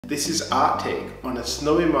This is our take on a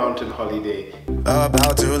snowy mountain holiday.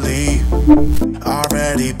 About to leave,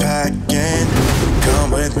 already packing. Come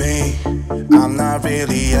with me, I'm not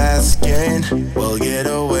really asking. We'll get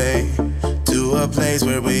away to a place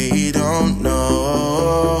where we don't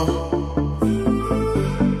know.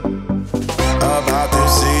 About to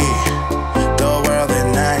see the world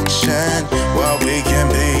in action, what we can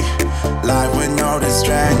be, life with no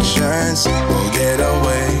distractions. We'll get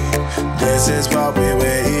away, this is what we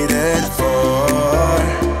waited for.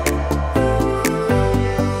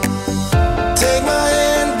 Take my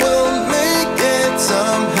hand, we'll make it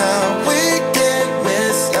somehow, we can't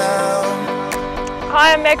miss out.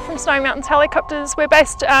 Hi, I'm Meg from Snowy Mountains Helicopters. We're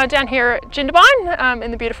based down here at Jindabyne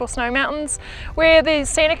in the beautiful Snowy Mountains. We're the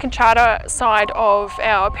scenic and charter side of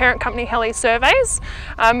our parent company Heli Surveys,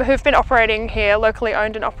 who've been operating here, locally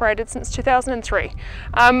owned and operated since 2003.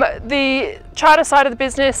 The charter side of the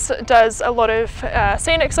business does a lot of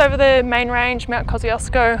scenics over the main range, Mount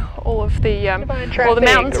Kosciuszko, all the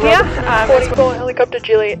mountains here. 44 helicopter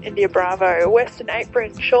Juliet India Bravo, Western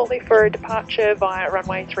apron shortly for a departure via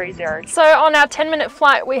runway 30. So on our 10-minute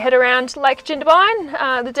flight we head around Lake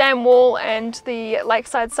Jindabyne, the dam wall and the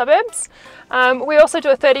lakeside suburbs. We also do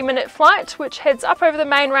a 30-minute flight which heads up over the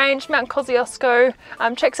main range, Mount Kosciuszko,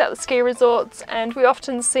 checks out the ski resorts, and we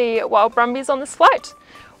often see wild brumbies on this flight.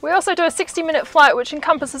 We also do a 60-minute flight which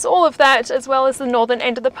encompasses all of that, as well as the northern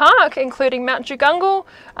end of the park, including Mount Jugungle,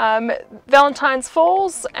 Valentine's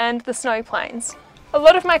Falls and the Snowy Plains. A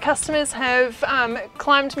lot of my customers have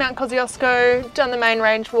climbed Mount Kosciuszko, done the main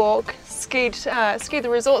range walk, skied the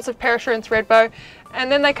resorts of Perisher and Thredbo, and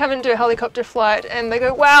then they come and do a helicopter flight and they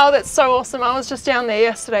go, wow, that's so awesome, I was just down there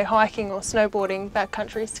yesterday hiking or snowboarding,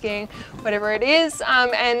 backcountry skiing, whatever it is,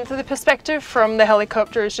 and the perspective from the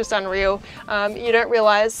helicopter is just unreal. You don't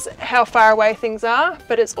realise how far away things are,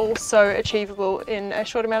 but it's also achievable in a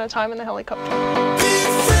short amount of time in the helicopter.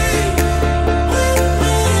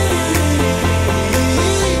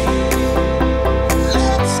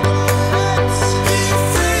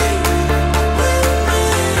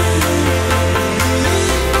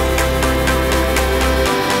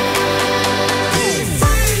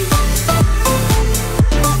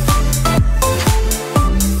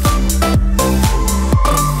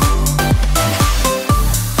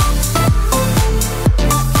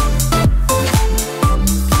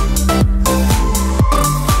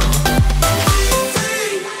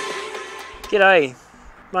 G'day,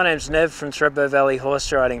 my name's Nev from Thredbo Valley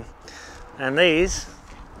Horse Riding, and these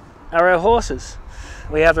are our horses.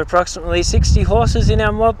 We have approximately 60 horses in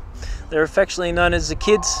our mob. They're affectionately known as the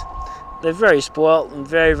kids. They're very spoilt and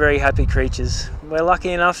very happy creatures. We're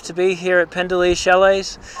lucky enough to be here at Pendalee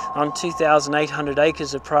Chalets on 2,800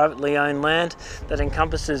 acres of privately owned land that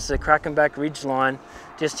encompasses the Crackenback ridgeline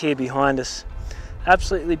just here behind us.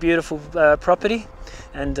 Absolutely beautiful property,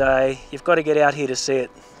 and you've got to get out here to see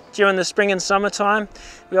it. During the spring and summertime,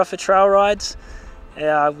 we offer trail rides.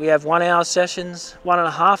 We have 1 hour sessions,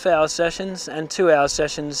 1.5 hour sessions, and 2 hour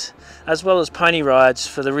sessions, as well as pony rides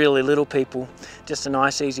for the really little people. Just a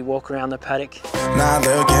nice easy walk around the paddock. Not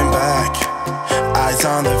looking back, eyes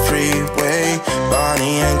on the freeway,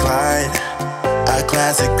 Bonnie and Clyde, a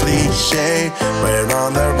classic cliche, we're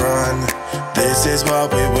on the run, this is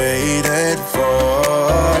what we waited for.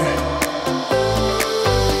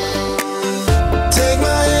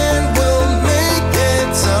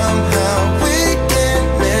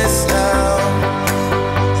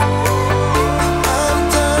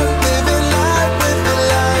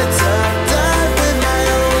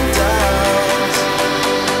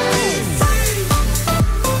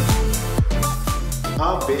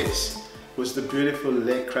 Our base was the beautiful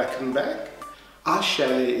Lake Crackenback. Our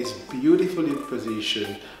chalet is beautifully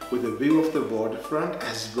positioned with a view of the waterfront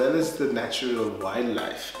as well as the natural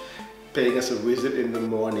wildlife, paying us a visit in the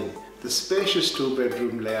morning. The spacious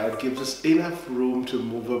 2-bedroom layout gives us enough room to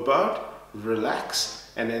move about,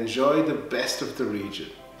 relax and enjoy the best of the region.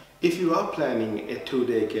 If you are planning a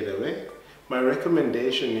 2-day getaway, my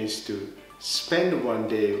recommendation is to spend 1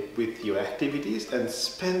 day with your activities and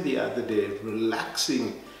spend the other day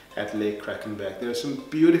relaxing at Lake Crackenback. There are some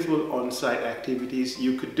beautiful on-site activities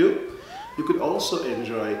you could do. You could also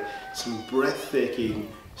enjoy some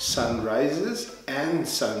breathtaking sunrises and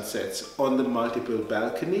sunsets on the multiple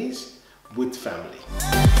balconies with family.